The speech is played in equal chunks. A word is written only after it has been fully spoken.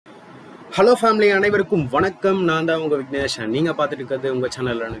Hello family, அனைவருக்கும் வணக்கம். நான் தான் உங்க விக்னேஷ். நீங்க பார்த்துட்டு இருக்கிறது உங்க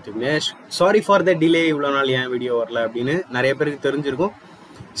சேனல்ல Vignesh. Sorry for the delay, இவ்வளவு நாள் ஏன் வீடியோ வரல அப்படின்னு நிறைய பேருக்கு தெரிஞ்சிருக்கும்,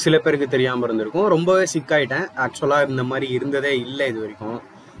 சில பேருக்கு தெரியாம இருந்திருக்கும். ரொம்பவே சிக்காயிட்டேன். ஆக்சுவலா இந்த மாதிரி இருந்ததே இல்லை இது வரைக்கும்.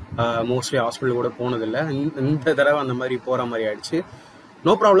 மோஸ்ட்லி ஹாஸ்பிட்டல் கூட போனதில்லை. இந்த தடவை அந்த மாதிரி போற மாதிரி ஆயிடுச்சு.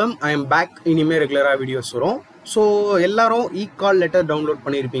 No problem, I am back. இனிமேல் ரெகுலராக வீடியோஸ் வரும். ஸோ எல்லாரும் கால் லெட்டர் டவுன்லோட்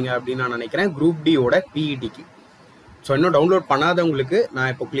பண்ணியிருப்பீங்க அப்படின்னு நான் நினைக்கிறேன், குரூப் டியோட பிஇடிக்கு. ஸோ இன்னும் டவுன்லோட் பண்ணாதவங்களுக்கு நான்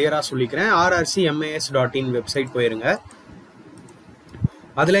இப்போ கிளியராக சொல்லிக்கிறேன். rrcmas.in வெப்சைட் போயிருங்க.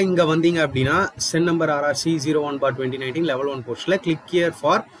 அதில் இங்கே வந்தீங்க அப்படின்னா சென் நம்பர் RRC 01/2019 level 1 போஸ்ட்டில் click here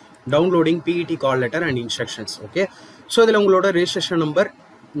for downloading PET call letter and instructions. Okay, so இதில் உங்களோட registration number,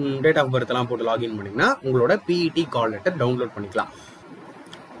 date of birth எல்லாம் போட்டு லாகின் பண்ணிங்கன்னா உங்களோட பிஇடி கால் லெட்டர் டவுன்லோட் பண்ணிக்கலாம்.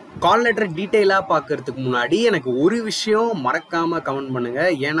 கால் லெட்டர் டீட்டெயிலாக பார்க்கறதுக்கு முன்னாடி எனக்கு ஒரு விஷயம் மறக்காமல் கமெண்ட்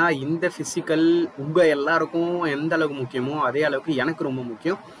பண்ணுங்கள். ஏன்னா இந்த ஃபிசிக்கல் உங்கள் எல்லாருக்கும் எந்த அளவுக்கு முக்கியமோ அதே அளவுக்கு எனக்கு ரொம்ப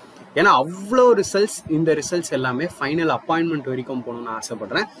முக்கியம். ஏன்னா அவ்வளோ ரிசல்ட்ஸ், இந்த ரிசல்ட்ஸ் எல்லாமே ஃபைனல் அப்பாயின்மெண்ட் வரைக்கும் போகணுன்னு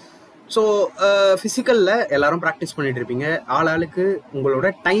ஆசைப்பட்றேன். ஸோ ஃபிசிக்கலில் எல்லாரும் ப்ராக்டிஸ் பண்ணிட்டு இருப்பீங்க. ஆளாளுக்கு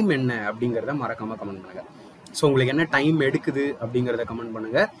உங்களோட டைம் என்ன அப்படிங்கிறத மறக்காமல் கமெண்ட் பண்ணுங்கள். ஸோ உங்களுக்கு என்ன டைம் எடுக்குது அப்படிங்கிறத கமெண்ட்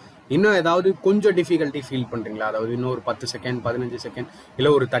பண்ணுங்கள். இன்னும் ஏதாவது கொஞ்சம் டிஃபிகல்ட்டி ஃபீல் பண்ணுறீங்களா, அதாவது இன்னும் ஒரு 10 செகண்ட் 15 செகண்ட் இல்லை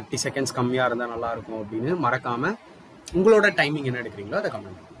ஒரு 30 செகண்ட்ஸ் கம்மியாக இருந்தால் நல்லாயிருக்கும் அப்படின்னு மறக்காமல் உங்களோட டைமிங் என்ன எடுக்கிறீங்களோ அதை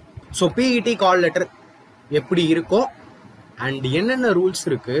கமெண்ட் பண்ணுங்கள். ஸோ பிஇடி கால் லெட்டர் எப்படி இருக்கும் அண்ட் என்னென்ன ரூல்ஸ்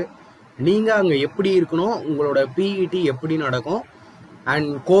இருக்குது, நீங்கள் அங்கே எப்படி இருக்கணும், உங்களோட பிஇடி எப்படி நடக்கும்,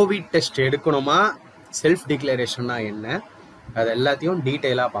 அண்ட் கோவிட் டெஸ்ட் எடுக்கணுமா, செல்ஃப் டிக்ளரேஷன்னா என்ன, அது எல்லாத்தையும்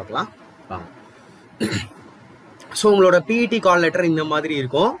டீட்டெயிலாக பார்க்கலாம் வாங்க. ஸோ உங்களோட பிஇடி கால் லெட்டர் இந்த மாதிரி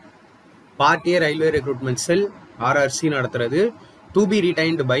இருக்கும். Part A railway recruitment sell RRC நடத்துறது, to be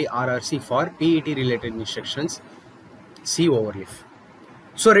retained by RRC for PET related instructions, C ஓவர்லீஃப்.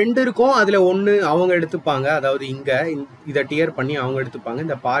 So ரெண்டு இருக்கும், அதில் ஒன்று அவங்க எடுத்துப்பாங்க, அதாவது இங்கே இதை டியர் பண்ணி அவங்க எடுத்துப்பாங்க.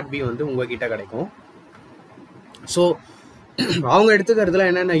 இந்த பார்ட் பி வந்து உங்ககிட்ட கிடைக்கும். ஸோ அவங்க எடுத்துக்கிறதுல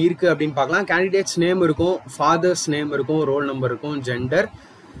என்னென்ன இருக்குது அப்படின்னு பார்க்கலாம். கேண்டிடேட்ஸ் நேம் இருக்கும், ஃபாதர்ஸ் நேம் இருக்கும், ரோல் நம்பர் இருக்கும், ஜெண்டர்,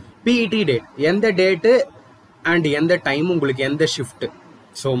 பிஇடி டேட், எந்த டேட்டு அண்ட் எந்த டைம், உங்களுக்கு எந்த ஷிஃப்ட்டு.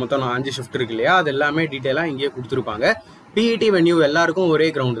 ஸோ மொத்தம் 5 ஷிஃப்ட் இருக்கு இல்லையா, அது எல்லாமே டீட்டெயிலாக இங்கேயே கொடுத்துருப்பாங்க. பிஇடி வென்யூ எல்லாருக்கும் ஒரே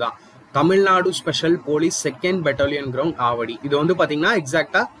கிரவுண்ட் தான், Tamil Nadu special police 2nd Battalion ground Avadi. இது வந்து பார்த்தீங்கன்னா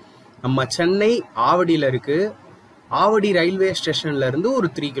எக்ஸாக்டாக நம்ம சென்னை ஆவடியில் இருக்குது. ஆவடி ரயில்வே ஸ்டேஷன்லேருந்து ஒரு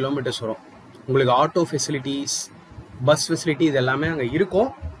 3 கிலோமீட்டர்ஸ் வரும். உங்களுக்கு ஆட்டோ ஃபெசிலிட்டிஸ், பஸ் ஃபெசிலிட்டி இது எல்லாமே அங்கே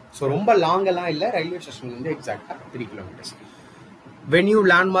இருக்கும். ஸோ ரொம்ப லாங்கெல்லாம் இல்லை, ரயில்வே ஸ்டேஷன்லேருந்து எக்ஸாக்டாக 3 kilometres. Venue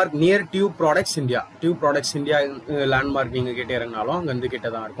landmark near tube products India. Tube products India landmark நீங்கள் கிட்டே இறங்கினாலும் அங்கேருந்து கிட்ட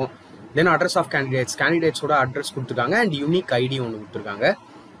தான் இருக்கும். தென் அட்ரஸ் ஆஃப் கேண்டிடேட்ஸ், கேண்டிடேட்ஸோட அட்ரஸ் கொடுத்துருக்காங்க அண்ட் யூனிக் ஐடி ஒன்று கொடுத்துருக்காங்க.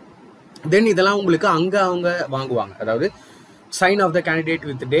 தென் இதெல்லாம் உங்களுக்கு அங்கே அவங்க வாங்குவாங்க, அதாவது sign of the candidate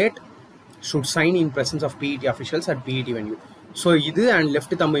with date should sign in presence of PET officials at PET venue. So இது அண்ட்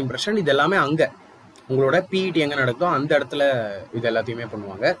லெஃப்ட் தம்பு இம்ப்ரெஷன், இது எல்லாமே அங்கே உங்களோட பிஇடி எங்கே நடக்குதோ அந்த இடத்துல இது எல்லாத்தையுமே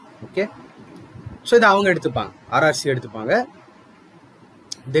பண்ணுவாங்க. ஓகே, ஸோ இதை அவங்க எடுத்துப்பாங்க, RRC எடுத்துப்பாங்க.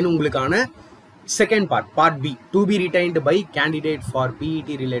 தென் உங்களுக்கான second part B, to be retained by candidate for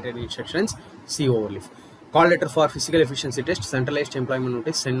PET related instructions, C ஓவர்லீஃப். Call letter for physical efficiency test, centralised employment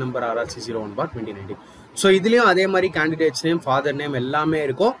notice, Sen number RRC 01/2019. So இதுலேயும் அதே மாதிரி கேண்டிடேட்ஸ் நேம், ஃபாதர் நேம் எல்லாமே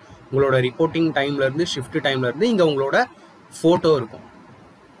இருக்கும். உங்களோட ரிப்போர்ட்டிங் டைம்லேருந்து ஷிஃப்ட் டைம்லேருந்து இங்கே உங்களோட photo இருக்கும்.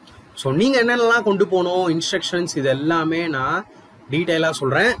 So நீங்கள் என்னென்னலாம் கொண்டு போகணும், இன்ஸ்ட்ரக்ஷன்ஸ், இது எல்லாமே நான் டீட்டெயிலாக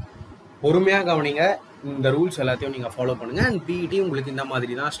சொல்கிறேன். பொறுமையாக கவனிங்க. இந்த ரூல்ஸ் எல்லாத்தையும் நீங்கள் ஃபாலோ பண்ணுங்கள். அண்ட் பிஇடி உங்களுக்கு இந்த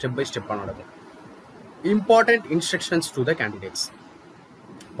மாதிரி தான் ஸ்டெப் பை ஸ்டெப்பாக நடக்கும். Important instructions to the candidates.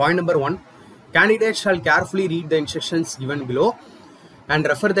 Point number 1, candidates shall carefully read the instructions given below and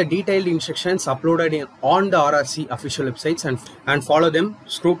refer the detailed instructions uploaded on the RRC official websites and follow them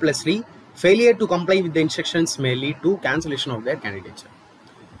scrupulously. Failure to comply with the instructions may lead to cancellation of their candidature.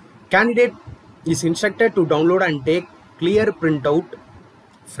 Candidate is instructed to download and take clear printout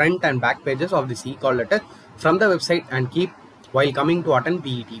front and back pages of this e-call letter from the website and keep while coming to attend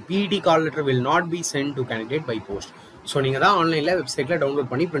PET. PET call letter will not be sent to candidate by post. So நீங்கள் தான் ஆன்லைனில் வெப்சைட்டில் download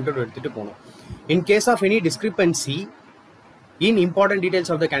பண்ணி print out எடுத்துகிட்டு போகணும். In case of any discrepancy in important details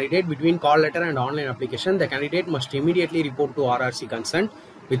of the candidate between call letter and online application, the candidate must immediately report to RRC concerned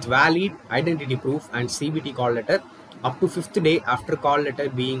with valid identity proof and CBT call letter up to 5th day after call letter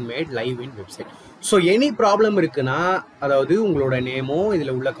being made live in website. So any problem இருக்குன்னா, அதாவது உங்களோட நேமோ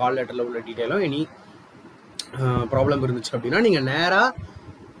இதில் உள்ள கால் லெட்டரில் உள்ள டீட்டெயிலோ any problem இருந்துச்சு அப்படின்னா நீங்கள் நேராக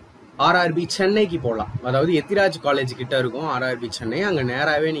RRB சென்னைக்கு போகலாம். அதாவது எத்திராஜ் காலேஜ் கிட்ட இருக்கும் RRB சென்னை. அங்கே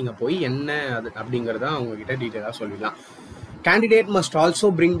நேராகவே நீங்கள் போய் என்ன அது அப்படிங்கிறத அவங்ககிட்ட டீட்டெயிலாக சொல்லிடலாம். Candidate must also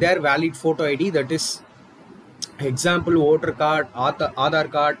bring their valid photo ID, that is example voter card, Aadhaar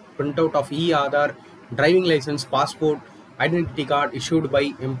card, printout of e-Aadhaar, driving license, passport, identity card issued by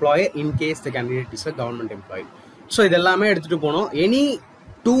employer in case the candidate is a government employee. So இதெல்லாமே எடுத்துகிட்டு போனோம். Any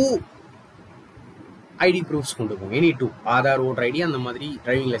 2 ID proofs கொண்டு போங்க. Any 2 Aadhaar, voter ID, அந்த மாதிரி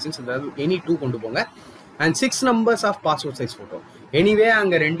driving licence, அதாவது any 2 கொண்டு போங்க. And 6 numbers of passport size photo. Anyway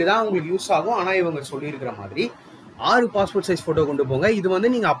அங்கே 2 தான் உங்களுக்கு யூஸ் ஆகும். ஆனால் இவங்க சொல்லியிருக்கிற மாதிரி 6 பாஸ்போர்ட் சைஸ் ஃபோட்டோ கொண்டு போங்க. இது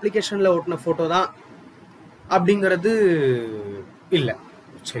வந்து நீங்கள் அப்ளிகேஷனில் ஓட்டின ஃபோட்டோ தான் அப்படிங்கிறது இல்லை,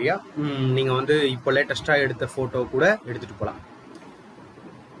 சரியா? நீங்கள் வந்து இப்போ லேட்டஸ்ட்டாக எடுத்த ஃபோட்டோ கூட எடுத்துகிட்டு போகலாம்.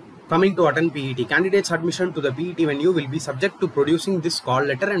 Coming to attend PET, candidates admission to the PET venue will be subject to producing this call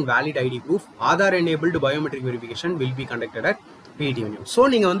letter and valid ID proof. Aadhaar enabled biometric verification will be conducted at PET venue. So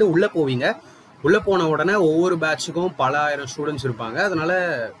நீங்கள் வந்து உள்ளே போவீங்க. உள்ளே போன உடனே ஒவ்வொரு பேட்சுக்கும் பல ஆயிரம் ஸ்டூடெண்ட்ஸ் இருப்பாங்க. அதனால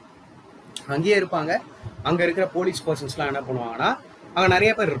அங்கேயே இருப்பாங்க. அங்கே இருக்கிற போலீஸ் பர்சன்ஸ்லாம் என்ன பண்ணுவாங்கன்னா, அங்கே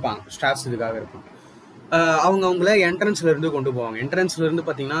நிறைய பேர் இருப்பாங்க, ஸ்டாஃப்ஸ் இதுக்காக இருப்பாங்க. அவங்கள என்ட்ரன்ஸ்லேருந்து கொண்டு போவாங்க. என்ட்ரன்ஸ்லேருந்து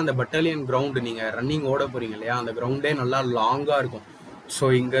பார்த்தீங்கன்னா அந்த பட்டாலியன் கிரவுண்டு, நீங்கள் ரன்னிங் ஓட போகிறீங்க இல்லையா, அந்த கிரவுண்டே நல்லா லாங்காக இருக்கும். ஸோ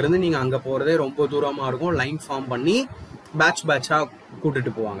இங்கேருந்து நீங்கள் அங்கே போகிறதே ரொம்ப தூரமாக இருக்கும். லைன் ஃபார்ம் பண்ணி பேட்சாக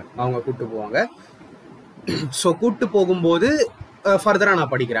கூப்பிட்டு போவாங்க. ஸோ கூப்பிட்டு போகும்போது ஃபர்தராக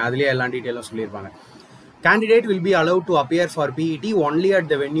நான் படிக்கிறேன், அதுலேயே எல்லா டீட்டெயிலும் சொல்லியிருப்பாங்க. Candidate will be allowed to appear for PET only at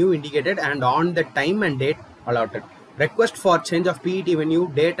the venue indicated and on the time and date allotted. Request for change of PET venue,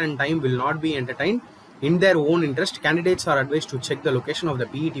 date and time will not be entertained in their own interest. Candidates are advised to check the location of the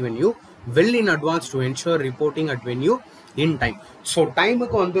PET venue well in advance to ensure reporting at venue in time. So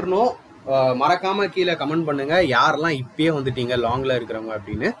டைமுக்கு வந்துடணும். மறக்காம கீழே comment பண்ணுங்க யாரெல்லாம் இப்பயே வந்துட்டீங்க லாங்கில் இருக்கிறவங்க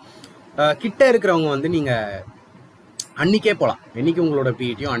அப்படின்னு. கிட்ட இருக்கிறவங்க வந்து நீங்கள் அன்றைக்கே போகலாம். என்றைக்கு உங்களோட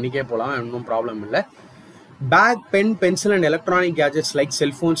பிஇடியும் அன்றைக்கே போகலாம், ஒன்றும் ப்ராப்ளம் இல்லை. Bag, pen, pencil and electronic gadgets like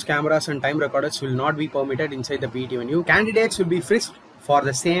cell phones, cameras and time recorders will not be permitted inside the PET venue. Candidates will be frisked for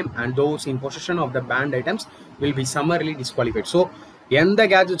the same and those in possession of the banned items will be summarily disqualified. So எந்த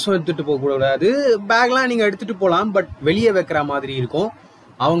கேஜெட்ஸும் எடுத்துகிட்டு போகக்கூடாது. பேக்லாம் நீங்கள் எடுத்துகிட்டு போகலாம், but வெளியே வைக்கிற மாதிரி இருக்கும்.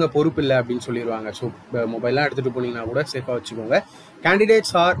 அவங்க பொறுப்பு இல்லை அப்படின்னு சொல்லிடுவாங்க. ஸோ மொபைல்லாம் எடுத்துகிட்டு போனீங்கன்னா கூட சேஃபாக வச்சுக்கோங்க.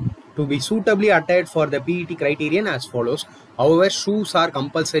 Candidates are to be suitably attired for the PET criterion as follows. However, shoes are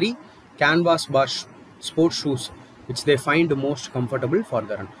compulsory. Canvas bar sports shoes which they find most comfortable for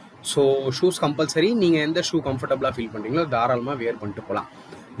the run. So shoes compulsory. நீங்கள் எந்த shoe கம்ஃபர்டபுளாக feel பண்ணுறீங்களோ தாராளமாக வேர் பண்ணிட்டு போகலாம்.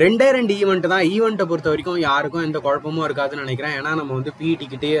 2 event தான். ஈவெண்ட்டை பொறுத்த வரைக்கும் யாருக்கும் எந்த குழப்பமும் இருக்காதுன்னு நினைக்கிறேன். ஏன்னா நம்ம வந்து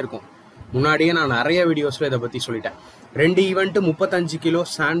பிஇடிக்கிட்டே இருக்கும். முன்னாடியே நான் நிறைய வீடியோஸில் இதை பற்றி சொல்லிட்டேன். 2 ஈவெண்ட்டு 35 கிலோ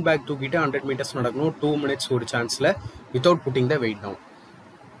சாண்ட் பேக் தூக்கிட்டு 100 meters நடக்கணும். 2 minutes ஒரு சான்ஸில் without pudding the weight down.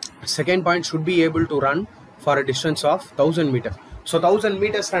 Second point, should be able to run for a distance of 1000 meters. So 1000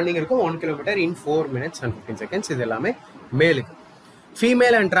 meters running இருக்கும். 1 kilometer in 4 minutes and 15 seconds. இது எல்லாமே மேலுக்கு.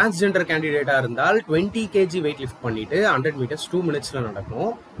 Female and transgender கேண்டிடேட்டாக இருந்தால் 20 kg weight lift பண்ணிட்டு 100 meters 2 minutes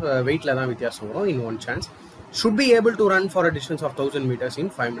நடக்கணும். வெயிட்டில் தான் வித்தியாசம் வரும். இன் 1 chance. Should be able to run for a distance of 1000 meters in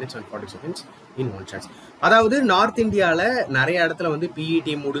 5 minutes and 40 seconds in 1 chance. அதாவது நார்த் இந்தியாவில் நிறைய இடத்துல வந்து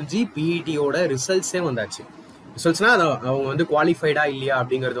பிஇடி முடிஞ்சு பிஇடியோட ரிசல்ட்ஸே வந்தாச்சு. ரிசல்ட்ஸ்னா அவங்க வந்து குவாலிஃபைடா இல்லையா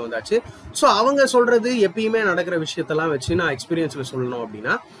அப்படிங்கிறது வந்தாச்சு. ஸோ அவங்க சொல்றது எப்பயுமே நடக்கிற விஷயத்தெல்லாம் வச்சு நான் எக்ஸ்பீரியன்ஸில் சொல்லணும்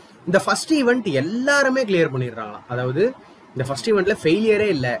அப்படின்னா, இந்த ஃபர்ஸ்ட் ஈவெண்ட் எல்லாருமே கிளியர் பண்ணிடுறாங்களாம். அதாவது இந்த ஃபர்ஸ்ட் ஈவெண்ட்ல ஃபெயிலியரே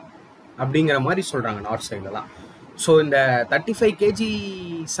இல்லை அப்படிங்கிற மாதிரி சொல்றாங்க நார்த் சைட்லலாம். ஸோ இந்த 35 kg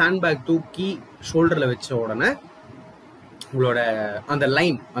சாண்ட் பேக் தூக்கி ஷோல்டரில் வச்ச உடனே உங்களோட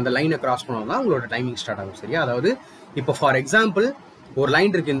அந்த லைனை கிராஸ் பண்ணோம்னா உங்களோட டைமிங் ஸ்டார்ட் ஆகும். சரியா? அதாவது இப்போ ஃபார் எக்ஸாம்பிள் ஒரு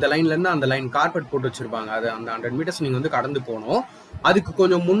லைன் இருக்குது. இந்த லைன்லேருந்து அந்த லைன் கார்பெட் போட்டு வச்சுருப்பாங்க. அது அந்த 100 meters நீங்கள் வந்து கடந்து போகணும். அதுக்கு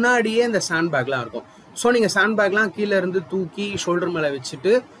கொஞ்சம் முன்னாடியே இந்த சாண்ட் பேக்லாம் இருக்கும். ஸோ நீங்கள் சாண்ட் பேக்லாம் கீழே இருந்து தூக்கி ஷோல்டர் மேலே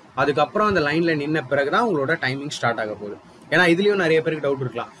வச்சுட்டு அதுக்கப்புறம் அந்த லைனில் நின்ன பிறகு தான் உங்களோட டைமிங் ஸ்டார்ட் ஆக போகுது. ஏன்னா இதுலேயும் நிறைய பேருக்கு டவுட்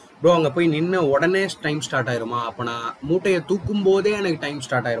இருக்கலாம், ப்ரோ அங்கே போய் நின்று உடனே டைம் ஸ்டார்ட் ஆயிருமா, அப்போ நான் மூட்டையை தூக்கும் போதே எனக்கு டைம்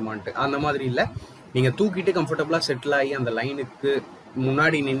ஸ்டார்ட் ஆயிருமான்ட்டு. அந்த மாதிரி இல்லை. நீங்கள் தூக்கிட்டு கம்ஃபர்டபுளாக செட்டில் ஆகி அந்த லைனுக்கு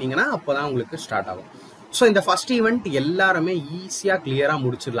முன்னாடி நின்னீங்கன்னா அப்போ தான் உங்களுக்கு ஸ்டார்ட் ஆகும். ஸோ இந்த ஃபர்ஸ்ட் ஈவெண்ட் எல்லாருமே ஈஸியாக கிளியராக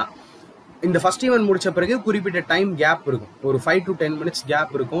முடிச்சிடலாம். இந்த ஃபர்ஸ்ட் ஈவெண்ட் முடிச்ச பிறகு குறிப்பிட்ட டைம் கேப் இருக்கும். ஒரு 5 to 10 minutes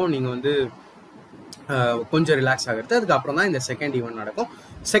கேப் இருக்கும். நீங்கள் வந்து கொஞ்சம் ரிலாக்ஸ் ஆகிறது. அதுக்கப்புறம் தான் இந்த செகண்ட் ஈவெண்ட் நடக்கும்.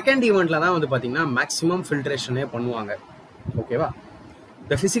 செகண்ட் ஈவெண்ட்டில் தான் வந்து பார்த்தீங்கன்னா மேக்ஸிமம் ஃபில்ட்ரேஷனே பண்ணுவாங்க. ஓகேவா?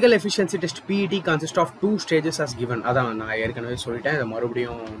 The physical efficiency test PET consists of 2 stages as given. அதான் நான் ஏற்கனவே சொல்லிட்டேன், இதை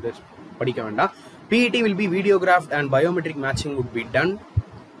மறுபடியும் வந்து படிக்க வேண்டாம். PET will be videographed and biometric matching would be done.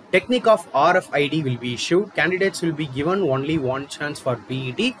 Technique of RFID will be issued. Candidates will be given only 1 chance for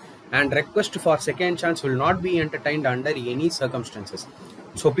PET and request for second chance will not be entertained under any circumstances.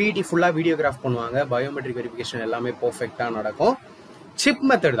 So PET ஃபுல்லாக videograph பண்ணுவாங்க. Biometric verification எல்லாமே பர்ஃபெக்டாக நடக்கும். Chip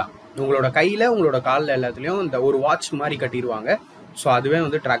method தான். உங்களோட கையில் உங்களோட காலில் எல்லாத்துலேயும் இந்த ஒரு வாட்ச் மாதிரி கட்டிடுவாங்க. ஸோ அதுவே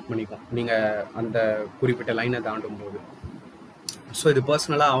வந்து ட்ராக் பண்ணிக்கும் நீங்கள் அந்த குறிப்பிட்ட லைனை தாண்டும் போது. ஸோ இது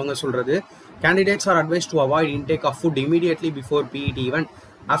பர்சனலாக அவங்க சொல்கிறது. Candidates are advised to avoid intake of food immediately before PET event.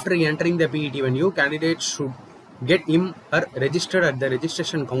 After entering the PET venue, candidates should get him or registered at the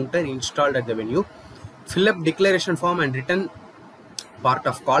registration counter installed at the venue, fill up declaration form and return part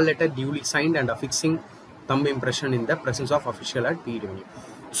of call letter duly signed and affixing thumb impression in the presence of official at PET venue.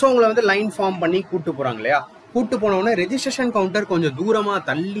 So உங்களை வந்து line form பண்ணி கூப்பிட்டு போகிறாங்க இல்லையா, கூப்பிட்டு போனோடனே registration counter கொஞ்சம் தூரமாக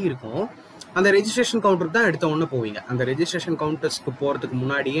தள்ளி இருக்கும். அந்த ரெஜிஸ்ட்ரேஷன் கவுண்டருக்கு தான் எடுத்த உடனே போவீங்க. அந்த ரெஜிஸ்ட்ரேஷன் கவுண்டர்ஸ்க்கு போகிறதுக்கு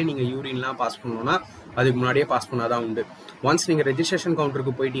முன்னாடியே நீங்கள் யூரின்லாம் பாஸ் பண்ணணும்னா அதுக்கு முன்னாடியே பாஸ் பண்ணாதான் உண்டு. ஒன்ஸ் நீங்கள் ரெஜிஸ்ட்ரேஷன்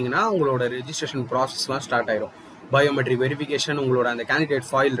கவுண்டருக்கு போயிட்டீங்கன்னா உங்களோட ரெஜிஸ்ட்ரேஷன் ப்ராசஸ்லாம் ஸ்டார்ட் ஆயிரும். பயோமெட்ரிக் வெரிஃபிகேஷன், உங்களோட அந்த கேண்டிடேட்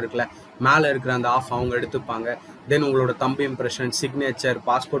ஃபாயில் இருக்குல்ல மேலே இருக்கிற அந்த ஆஃப் அவங்க எடுத்துப்பாங்க. தென் உங்களோட தம்பு impression, signature,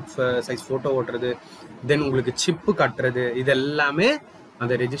 passport size photo ஓட்டுறது, தென் உங்களுக்கு சிப்பு கட்டுறது, இது எல்லாமே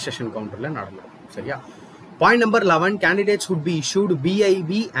அந்த ரெஜிஸ்ட்ரேஷன் கவுண்டரில் நடந்துடும். சரியா? Point number 11, candidates would be issued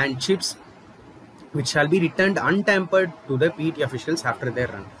BIB and chips which shall be returned untampered to the PET officials after their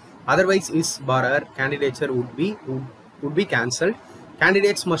run. Otherwise, his/her candidature would be cancelled.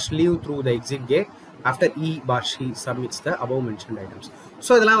 Candidates must leave through the exit gate after he/she submits the above mentioned items.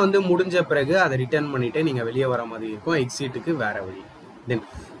 So இதெல்லாம் வந்து முடிஞ்ச பிறகு அதை return பண்ணிட்டு நீங்கள் வெளியே வர மாதிரி இருக்கும். எக்ஸிட்டுக்கு வேற வழி. Then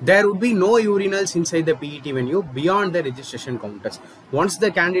there would be no urinals inside the PET venue beyond the registration counters. Once the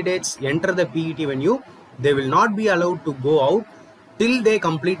candidates enter the PET venue, they will not be allowed to go out till they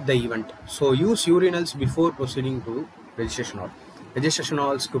complete the event. So use urinals before proceeding to registration hall. Registration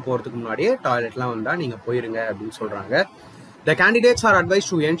hallsக்கு போகிறதுக்கு முன்னாடியே டாய்லெட்லாம் வந்தால் நீங்கள் போயிருங்க அப்படின்னு சொல்கிறாங்க. The candidates are advised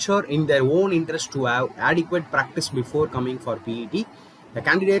to ensure in their own interest to have adequate practice before coming for PET. The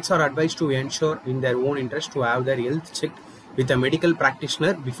candidates are advised to ensure in their own interest to have their health checked with a medical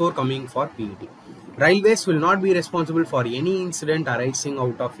practitioner before coming for PET. Railways will not be responsible for any incident arising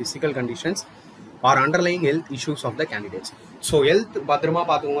out of physical conditions or underlying health issues of the candidates. So health பத்திரமா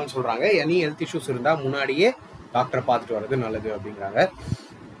பார்த்துக்கோங்கன்னு சொல்றாங்க. any health issues இருந்தா முன்னாடியே doctor பார்த்துட்டு வரது நல்லது அப்படிங்கறாங்க.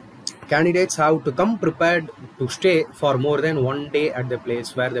 Candidates have to come prepared to stay for more than one day at the place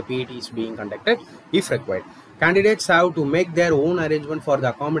where the PET is being conducted if required. Candidates have to make their own arrangement for the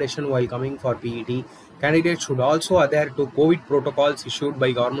accommodation while coming for PET. Candidates should also adhere to COVID protocols issued by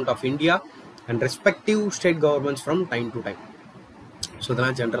Government of India and respective state governments from time to time. So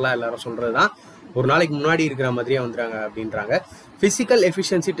இதெல்லாம் ஜென்ரலாக எல்லாரும் சொல்கிறது தான். ஒரு நாளைக்கு முன்னாடி இருக்கிற மாதிரியே வந்துடுறாங்க அப்படின்றாங்க. Physical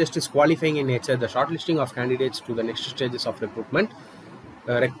efficiency test is qualifying in nature. The shortlisting of candidates to the next stages of recruitment,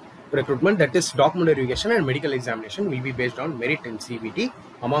 that is document verification and medical examination, will be based on merit and CBT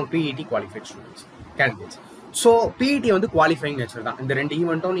among PET qualified students candidates. So PET வந்து qualifying nature தான். இந்த ரெண்டு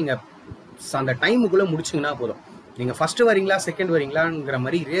ஈவெண்ட்டும் நீங்கள் அந்த டைமுக்குள்ளே முடிச்சிங்கன்னா போதும். நீங்கள் first வரீங்களா second வரீங்களாங்கிற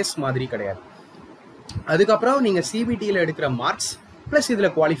மாதிரி ரேஸ் மாதிரி கிடையாது. அதுக்கப்புறம் நீங்கள் சிபிடியில் எடுக்கிற மார்க்ஸ் ப்ளஸ்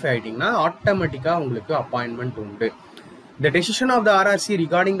இதில் குவாலிஃபை ஆகிட்டிங்கன்னா ஆட்டோமேட்டிக்காக உங்களுக்கு அப்பாயின்மெண்ட் உண்டு. The decision of the RRC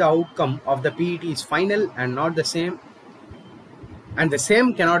regarding the outcome of the PET is final and not the same, and the same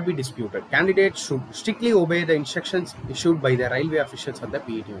cannot be disputed. Candidates should strictly obey the instructions issued by the railway officials at the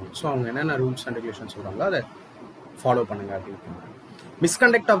PET unit. So அவங்க என்னென்ன rules and regulations சொல்கிறாங்களோ அதை follow பண்ணுங்க அப்படின்னு.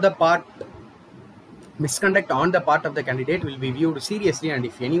 Misconduct on the part of the candidate will be viewed seriously, and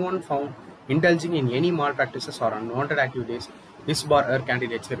if anyone found indulging in any malpractices or unwanted activities, his/her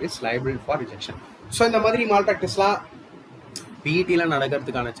candidature is liable for rejection. So இந்த மாதிரி மால்ப்ராக்டிஸ்லாம் பிஇடியில்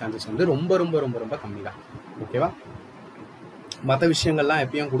நடக்கிறதுக்கான chances வந்து ரொம்ப ரொம்ப ரொம்ப ரொம்ப கம்மி தான். ஓகேவா? மற்ற விஷயங்கள்லாம்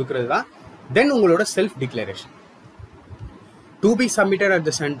எப்பயும் கொடுக்கறது தான். தென் உங்களோட self declaration to be submitted at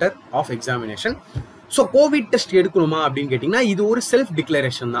the centre of examination. So Covid test எடுக்கணுமா அப்படின்னு கேட்டிங்கன்னா இது ஒரு செல்ஃப்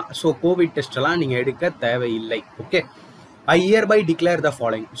டிக்ளரேஷன் தான். ஸோ கோவிட் டெஸ்ட்டெல்லாம் நீங்கள் எடுக்க தேவையில்லை. Okay, I ஹியர்பை declare the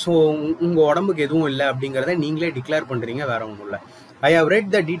following. So உங்கள் உடம்புக்கு எதுவும் இல்லை அப்படிங்கிறத நீங்களே டிக்ளேர் பண்ணுறீங்க, வேற ஒன்றும் இல்லை. I have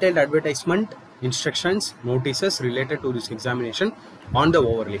read the detailed advertisement instructions notices related to this examination on the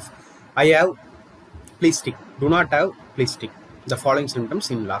overleaf. I have, please tick, do not have, please tick the following symptoms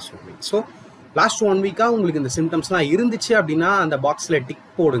in last 1 week. So last 1 week உங்களுக்கு இந்த சிம்டம்ஸ்லாம் இருந்துச்சு அப்படின்னா அந்த பாக்ஸில் tick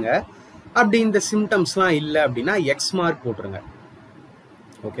போடுங்க. அப்படி இந்த சிம்டம்ஸ்லாம் இல்லை அப்படின்னா எக்ஸ் மார்க் போட்டுருங்க.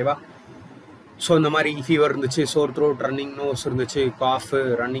 ஓகேவா? ஸோ இந்த மாதிரி ஃபீவர் இருந்துச்சு, சோர் த்ரோட், ரன்னிங் நோஸ் இருந்துச்சு, காஃபு,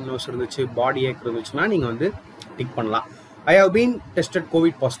 ரன்னிங் நோஸ் இருந்துச்சு, பாடி ஏக் இருந்துச்சுன்னா நீங்கள் வந்து டிக் பண்ணலாம். I have been tested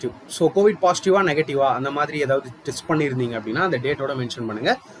Covid positive. So Covid பாசிட்டிவா நெகட்டிவா அந்த மாதிரி ஏதாவது டெஸ்ட் பண்ணியிருந்தீங்க அப்படின்னா அந்த டேட்டோட மென்ஷன்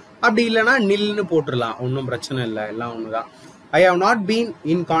பண்ணுங்கள். அப்படி இல்லைனா நில்னு போட்டுடலாம், ஒன்றும் பிரச்சனை இல்லை, எல்லாம் ஒன்று தான். I have not been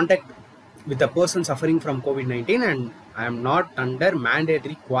in contact with a person suffering from COVID-19 and I am not under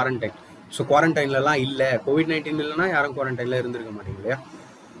mandatory quarantine. So குவாரண்டைன்லலாம் இல்லை, COVID-19 இல்லைனா யாரும் குவாரண்டைனில் இருந்திருக்க மாட்டீங்க இல்லையா?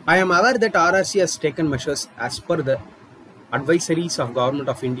 I am aware that RRC has taken measures as per the advisories of Government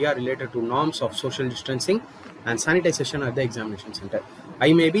of India related to norms of social distancing and sanitization at the examination center. I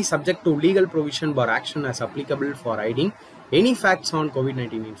may be subject to legal provision or action as applicable for hiding any facts on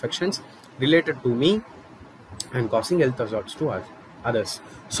COVID-19 infections related to me and causing health hazards to others.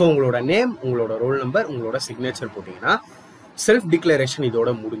 So உங்களோட name, உங்களோட roll number, உங்களோட signature போட்டிங்கன்னா self declaration இதோட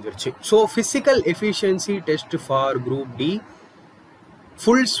முடிஞ்சிருச்சு. So physical efficiency test for group D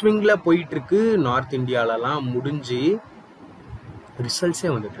full ஸ்விங்கில் போயிட்டுருக்கு. North இந்தியாலலாம் முடிஞ்சு ரிசல்ட்ஸே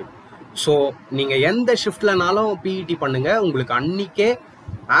வந்துட்டுருக்கு. So நீங்கள் எந்த ஷிஃப்ட்லனாலும் பிஇடி பண்ணுங்கள், உங்களுக்கு அன்றைக்கே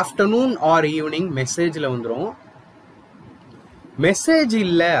ஆஃப்டர்நூன் ஆர் ஈவினிங் மெசேஜில் வந்துடும். மெசேஜ்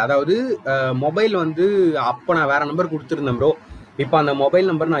இல்லை, அதாவது மொபைல் வந்து அப்போ நான் வேறு நம்பர் கொடுத்துருந்தேன் ப்ரோ, இப்போ அந்த மொபைல்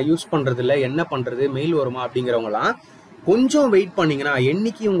நம்பர் நான் யூஸ் பண்ணுறது இல்லை, என்ன பண்ணுறது, மெயில் வருமா அப்படிங்கிறவங்களாம் கொஞ்சம் வெயிட் பண்ணிங்கன்னா,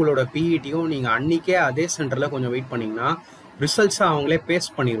 என்னைக்கு உங்களோட பிஇடியும் நீங்கள் அன்றைக்கே அதே சென்டரில் கொஞ்சம் வெயிட் பண்ணிங்கன்னா ரிசல்ட்ஸை அவங்களே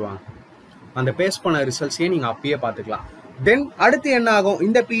பேஸ்ட் பண்ணிடுவாங்க. அந்த பேஸ்ட் பண்ண ரிசல்ட்ஸையே நீங்கள் அப்பயே பார்த்துக்கலாம். தென் அடுத்து என்ன ஆகும்,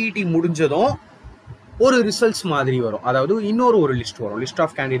 இந்த பிஇடி முடிஞ்சதும் ஒரு ரிசல்ட்ஸ் மாதிரி வரும், அதாவது இன்னொரு ஒரு லிஸ்ட் வரும், list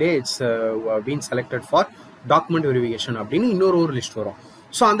of candidates been selected for document verification அப்படின்னு இன்னொரு ஒரு லிஸ்ட் வரும்.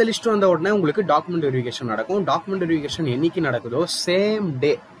 ஸோ அந்த லிஸ்ட் வந்த உடனே உங்களுக்கு டாக்குமெண்ட் வெரிஃபிகேஷன் நடக்கும். டாக்குமெண்ட் வெரிஃபிகேஷன் என்னைக்கு நடக்குதோ சேம்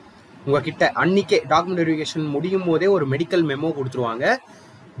டே உங்ககிட்ட அன்னைக்கே டாக்குமெண்ட் வெரிஃபிகேஷன் முடியும் போதே ஒரு மெடிக்கல் மெமோ கொடுத்துருவாங்க.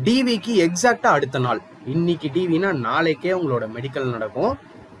 டிவிக்கு எக்ஸாக்டாக அடுத்த நாள், இன்னைக்கு டிவினா நாளைக்கே உங்களோட மெடிக்கல் நடக்கும்.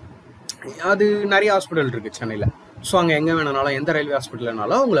 அது நிறைய ஹாஸ்பிட்டல் இருக்குது சென்னையில். ஸோ அங்கே எங்கே வேணுனாலும் எந்த ரயில்வே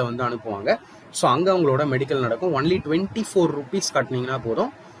ஹாஸ்பிட்டல்னாலும் உங்களை வந்து அனுப்புவாங்க. ஸோ அங்கே உங்களோட மெடிக்கல் நடக்கும். ஒன்லி 24 rupees கட்டினீங்கன்னா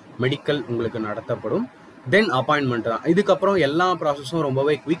போதும், மெடிக்கல் உங்களுக்கு நடத்தப்படும். தென் அப்பாயின்மெண்ட் தான். இதுக்கப்புறம் எல்லா ப்ராசஸும்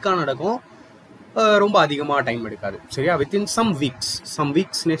ரொம்பவே குவிக்காக நடக்கும், ரொம்ப அதிகமாக டைம் எடுக்காது. சரியா, வித்தின் சம்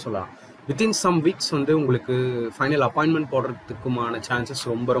வீக்ஸ்னே சொல்லலாம். வித்தின் சம் வீக்ஸ் வந்து உங்களுக்கு ஃபைனல் அப்பாயின்மெண்ட் போடுறதுக்குமான சான்சஸ்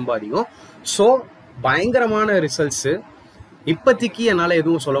ரொம்ப ரொம்ப அதிகம். ஸோ பயங்கரமான ரிசல்ட்ஸு. இப்போதைக்கு என்னால்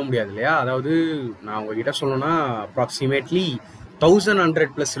எதுவும் சொல்ல முடியாது இல்லையா, அதாவது நான் உங்ககிட்ட சொல்லணும்னா அப்ராக்சிமேட்லி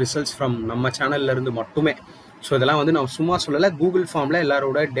 1100+ ரிசல்ட்ஸ் ஃப்ரம் நம்ம சேனல்லேருந்து மட்டுமே. ஸோ இதெல்லாம் வந்து நான் சும்மா சொல்லலை, கூகுள் ஃபார்மில்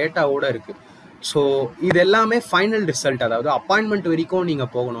எல்லாரோட டேட்டாவோட இருக்குது. ஸோ இது எல்லாமே ஃபைனல் ரிசல்ட், அதாவது அப்பாயின்மெண்ட் வரைக்கும்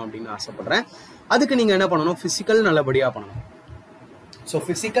நீங்கள் போகணும் அப்படின்னு ஆசைப்பட்றேன். அதுக்கு நீங்கள் என்ன பண்ணணும், ஃபிசிக்கல் நல்லபடியாக பண்ணணும். ஸோ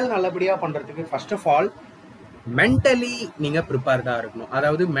ஃபிசிக்கல் நல்லபடியாக பண்ணுறதுக்கு ஃபர்ஸ்ட் ஆஃப் ஆல் மென்டலி நீங்கள் ப்ரிப்பேர்டாக இருக்கணும்.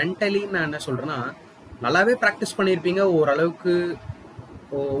 அதாவது மென்டலி நான் என்ன சொல்கிறேன்னா, நல்லாவே ப்ராக்டிஸ் பண்ணியிருப்பீங்க, ஓரளவுக்கு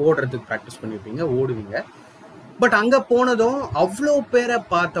ஓடுறதுக்கு ப்ராக்டிஸ் பண்ணியிருப்பீங்க, ஓடுவீங்க. பட் அங்கே போனதும் அவ்வளோ பேரை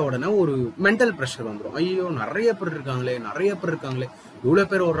பார்த்த உடனே ஒரு மென்டல் ப்ரெஷர் வந்துடும். ஐயோ நிறைய பேர் இருக்காங்களே, இவ்வளோ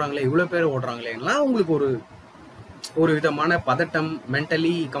பேர் ஓடுறாங்களேலாம் உங்களுக்கு ஒரு விதமான பதட்டம்,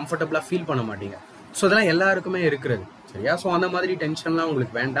 மென்டலி கம்ஃபர்டபுளாக ஃபீல் பண்ண மாட்டீங்க. ஸோ இதெல்லாம் எல்லாருக்குமே இருக்கிறது. சரியா, ஸோ அந்த மாதிரி டென்ஷன்லாம்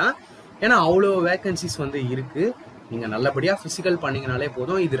உங்களுக்கு வேண்டாம். ஏன்னா அவ்வளோ வேகன்சிஸ் வந்து இருக்குது. நீங்கள் நல்லபடியாக ஃபிசிக்கல் பண்ணிங்கனாலே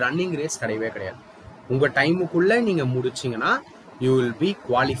போதும். இது ரன்னிங் ரேஸ் கிடையாது. உங்கள் டைமுக்குள்ளே நீங்கள் முடிச்சிங்கன்னா யூ வில் பி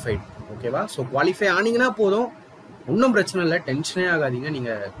குவாலிஃபைட். ஓகேவா, ஸோ குவாலிஃபை ஆனீங்கன்னா போதும், ஒன்றும் பிரச்சனை இல்லை, டென்ஷனே ஆகாதீங்க.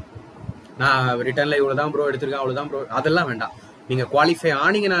 நீங்கள் நான் ரிட்டர்னில் இவ்வளோ தான் ப்ரோ எடுத்திருக்கேன், அவ்வளோதான் ப்ரோ, அதெல்லாம் வேண்டாம். நீங்கள் குவாலிஃபை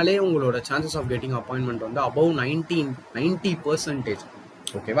ஆனீங்கனாலே உங்களோட சான்சஸ் ஆஃப் கெட்டிங் அப்பாயின்மெண்ட் வந்து அபவ் 90%.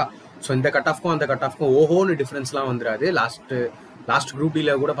 ஓகேவா, ஸோ இந்த கட் ஆஃப்க்கும் அந்த கட் ஆஃப்க்கும் ஓஹோன்னு டிஃப்ரென்ஸ்லாம் வந்துடாது. லாஸ்ட் குரூப்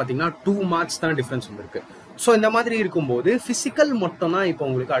டியில் கூட பார்த்தீங்கன்னா 2 marks தான் டிஃப்ரென்ஸ் வந்துருக்கு. ஸோ இந்த மாதிரி இருக்கும்போது ஃபிசிக்கல் மட்டும் தான் இப்போ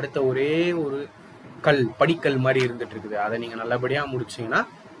உங்களுக்கு அடுத்த ஒரே ஒரு படிக்கல் மாதிரி இருந்துட்டு இருக்குது. அதை நீங்கள் நல்லபடியாக முடிச்சிங்கன்னா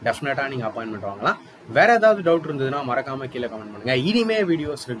டெஃபினட்டாக நீங்கள் அப்பாயின்மெண்ட் வாங்கலாம். வேறு ஏதாவது டவுட் இருந்ததுன்னா மறக்காமல் கீழே கமெண்ட் பண்ணுங்கள். இனிமே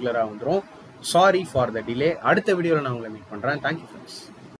வீடியோஸ் ரெகுலராக வந்துடும். Sorry for the delay. அடுத்த வீடியோவில் நான் உங்களை மீட் பண்ணுறேன். Thank you friends.